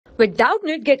With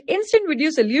Doubtnut, get instant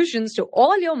video solutions to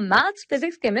all your maths,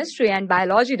 physics, chemistry, and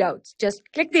biology doubts. Just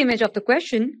click the image of the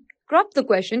question, crop the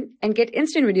question, and get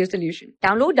instant video solution.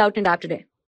 Download Doubtnut app today.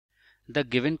 The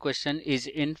given question is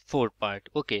in 4 parts.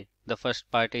 Okay, the first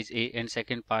part is A, and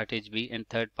second part is B, and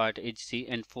third part is C,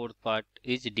 and fourth part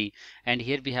is D. And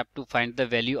here we have to find the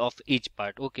value of each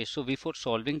part. Okay, so before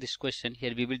solving this question,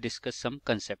 here we will discuss some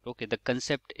concept. Okay, the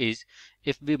concept is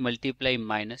if we multiply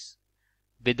minus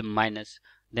with minus,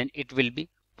 then it will be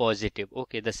positive.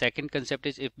 Okay, the second concept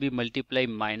is if we multiply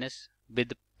minus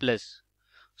with plus,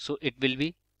 so it will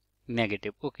be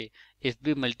negative. Okay, if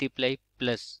we multiply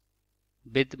plus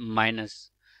with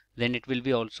minus, then it will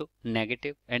be also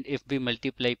negative, and if we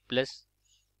multiply plus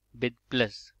with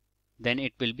plus, then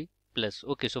it will be plus.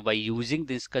 Okay, so by using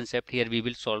this concept here, we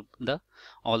will solve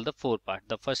all the 4 parts.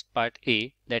 The first part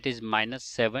A, that is minus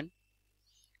 7,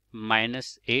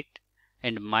 minus 8,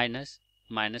 and minus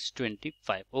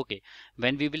 25. Okay,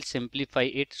 when we will simplify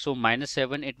it, so minus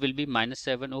 7, it will be minus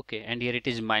 7. Okay, and here it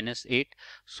is minus 8.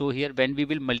 So here when we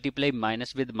will multiply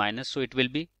minus with minus, so it will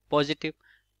be positive,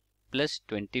 plus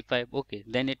 25. Okay,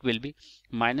 then it will be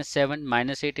minus 7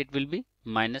 minus 8, it will be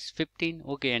minus 15.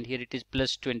 Okay, and here it is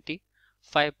plus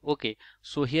 25. Okay,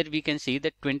 so here we can see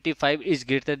that 25 is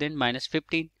greater than minus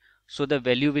 15, so the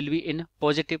value will be in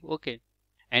positive. Okay,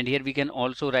 and here we can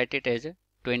also write it as a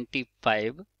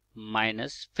 25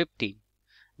 minus 15,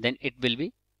 then it will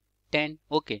be 10.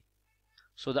 Okay,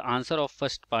 so the answer of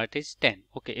first part is 10.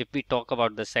 Okay, if we talk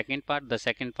about the second part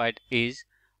is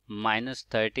minus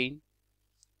 13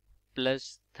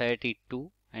 plus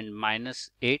 32 and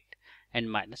minus 8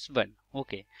 and minus 1.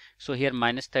 Okay, so here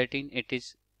minus 13, it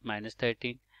is minus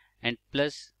 13, and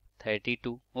plus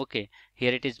 32. Okay,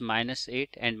 here it is minus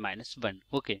 8 and minus 1.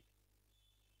 Okay,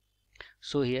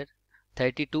 so here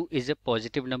 32 is a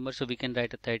positive number, so we can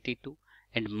write a 32,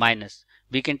 and minus,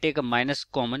 we can take a minus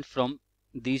common from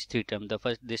these 3 terms, the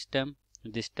first this term,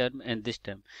 and this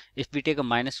term. If we take a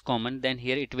minus common, then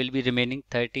here it will be remaining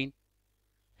 13,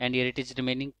 and here it is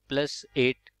remaining plus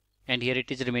 8, and here it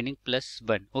is remaining plus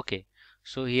 1. Okay,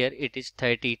 so here it is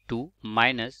 32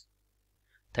 minus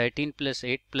 13 plus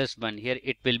 8 plus 1, here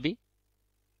it will be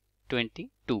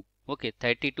 22. Okay,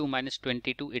 32 minus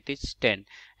 22, it is 10,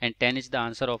 and 10 is the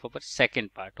answer of our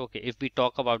second part. Okay, if we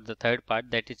talk about the third part,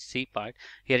 that is C part,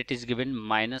 here it is given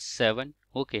minus 7.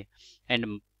 Okay,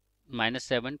 and minus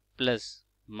 7 plus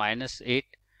minus 8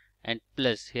 and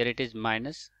plus, here it is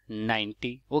minus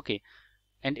 90. Okay,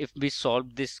 and if we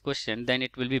solve this question, then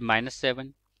it will be minus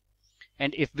 7,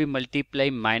 and if we multiply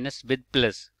minus with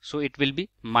plus, so it will be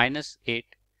minus 8,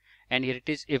 and here it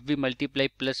is if we multiply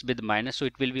plus with minus, so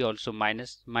it will be also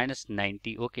minus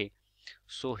 90. Okay,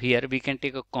 so here we can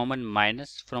take a common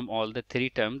minus from all the 3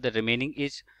 terms. The remaining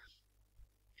is,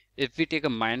 if we take a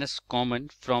minus common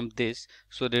from this,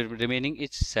 so the remaining is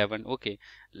 7. Okay,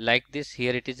 like this,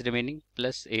 here it is remaining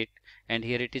plus 8, and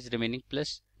here it is remaining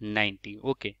plus 90.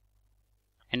 Okay,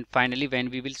 and finally when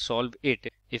we will solve it,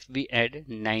 if we add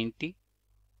 90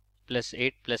 plus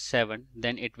 8 plus 7,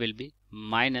 then it will be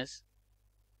minus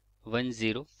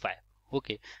 105.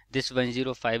 Okay, this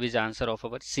 105 is answer of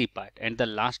our C part. And the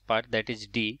last part, that is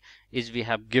D, is we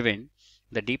have given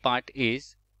the D part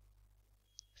is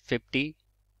 50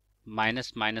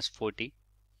 minus 40,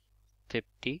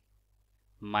 50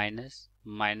 minus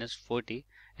 40,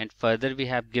 and further we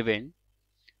have given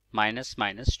minus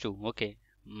 2. Okay,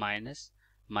 minus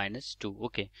 2.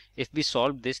 Okay, if we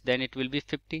solve this, then it will be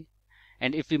 50,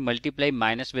 and if we multiply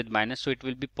minus with minus, so it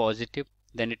will be positive,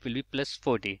 then it will be plus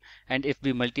 40, and if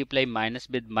we multiply minus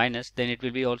with minus, then it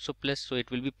will be also plus, so it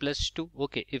will be plus 2.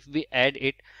 Okay, if we add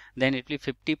it, then it will be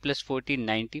 50 plus 40,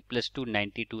 90 plus 2,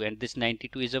 92, and this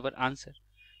 92 is our answer.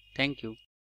 Thank you.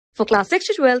 For class 6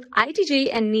 to 12, IIT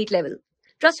JEE and NEET level.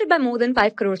 Trusted by more than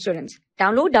 5 crore students.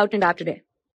 Download Doubtnut app today.